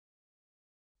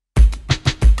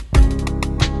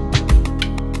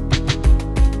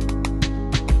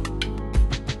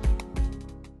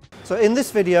So in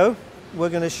this video we're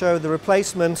going to show the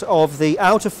replacement of the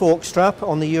outer fork strap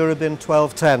on the Eurobin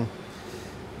 1210.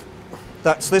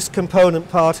 That's this component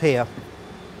part here.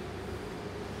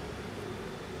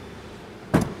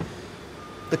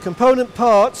 The component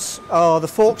parts are the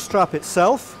fork strap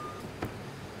itself,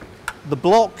 the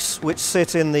blocks which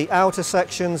sit in the outer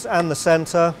sections and the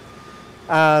centre,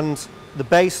 and the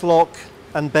base lock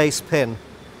and base pin.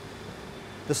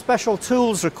 The special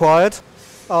tools required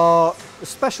are a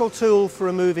special tool for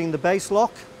removing the base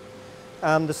lock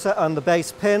and the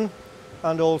base pin,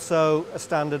 and also a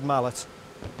standard mallet.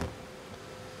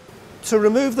 To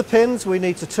remove the pins we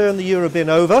need to turn the Eurobin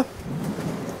over.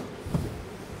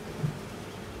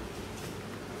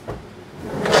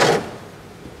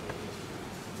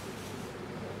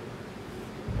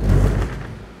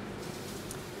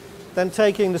 Then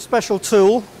taking the special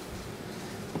tool,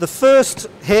 the first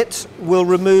hit will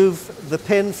remove the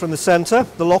pin from the centre,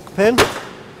 the lock pin. The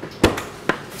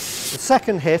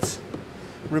second hit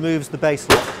removes the base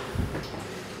lock.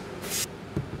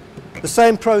 The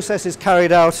same process is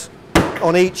carried out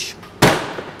on each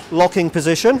locking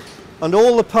position, and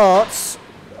all the parts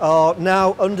are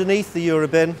now underneath the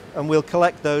Eurobin, and we'll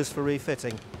collect those for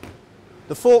refitting.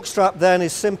 The fork strap then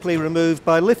is simply removed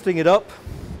by lifting it up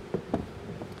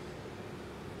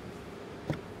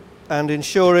and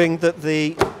ensuring that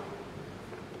the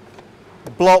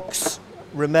blocks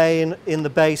remain in the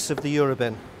base of the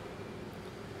Eurobin.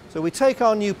 So we take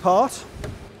our new part,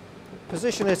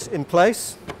 position it in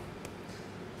place,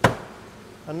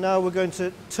 and now we're going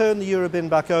to turn the Eurobin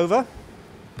back over,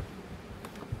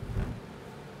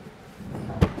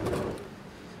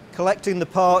 collecting the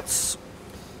parts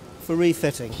for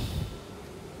refitting.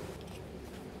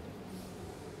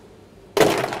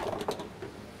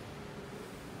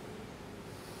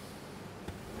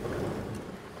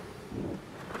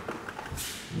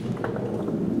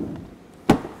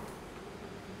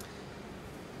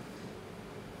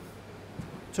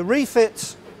 To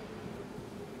refit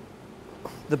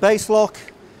the base lock,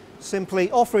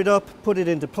 simply offer it up, put it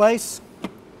into place,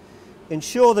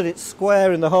 ensure that it's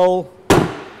square in the hole,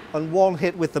 and one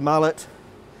hit with the mallet,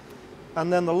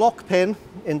 and then the lock pin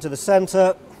into the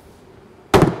centre,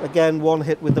 again one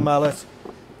hit with the mallet,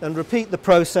 and repeat the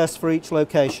process for each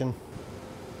location.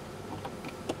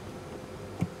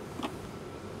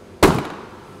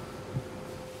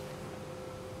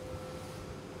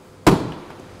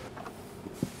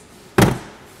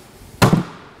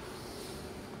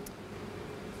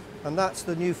 And that's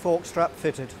the new fork strap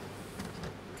fitted.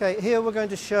 Okay, here we're going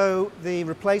to show the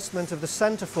replacement of the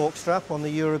centre fork strap on the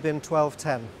Eurobin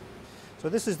 1210. So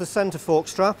this is the centre fork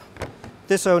strap.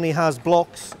 This only has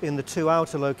blocks in the two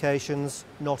outer locations,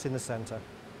 not in the centre.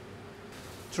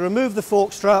 To remove the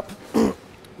fork strap,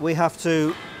 we have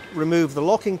to remove the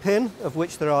locking pin, of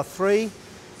which there are 3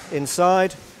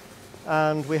 inside,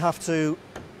 and we have to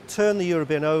turn the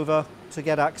Eurobin over to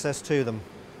get access to them.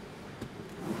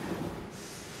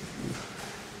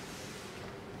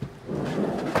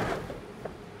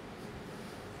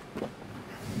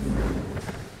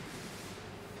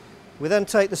 We then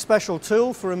take the special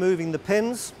tool for removing the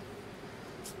pins,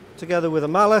 together with a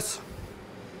mallet.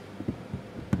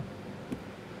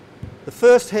 The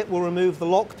first hit will remove the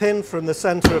lock pin from the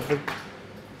centre of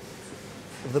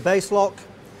the base lock,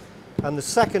 and the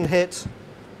second hit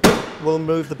will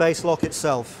remove the base lock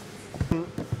itself.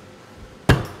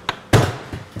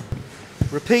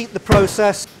 Repeat the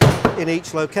process in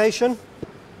each location,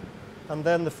 and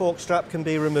then the fork strap can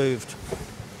be removed.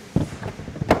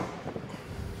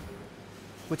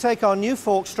 We take our new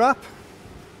fork strap,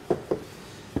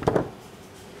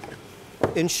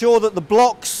 ensure that the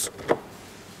blocks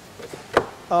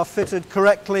are fitted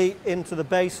correctly into the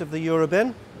base of the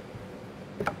Eurobin.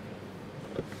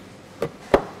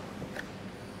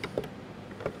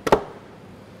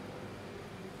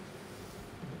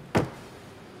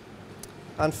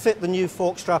 And fit the new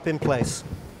fork strap in place.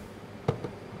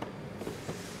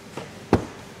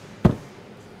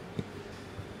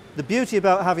 The beauty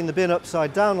about having the bin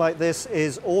upside down like this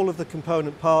is all of the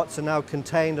component parts are now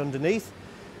contained underneath,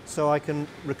 so I can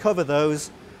recover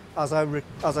those as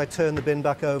I turn the bin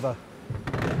back over.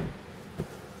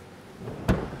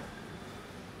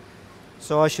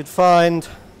 So I should find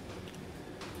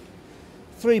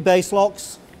 3 base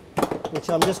locks, which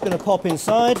I'm just going to pop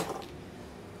inside,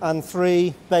 and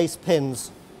 3 base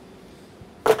pins.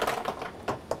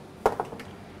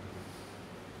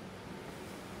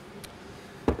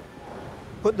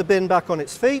 Put the bin back on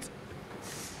its feet,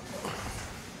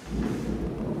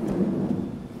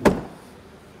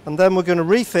 and then we're going to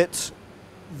refit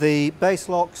the base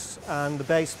locks and the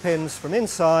base pins from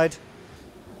inside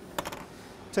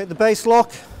Take the base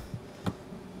lock,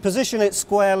 position it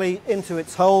squarely into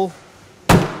its hole,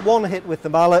 one hit with the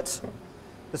mallet,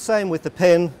 the same with the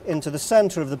pin into the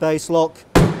centre of the base lock,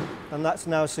 and that's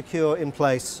now secure in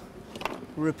place.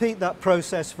 Repeat that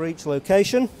process for each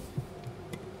location.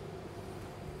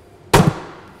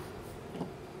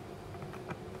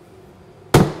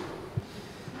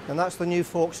 And that's the new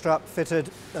fork strap fitted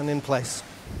and in place.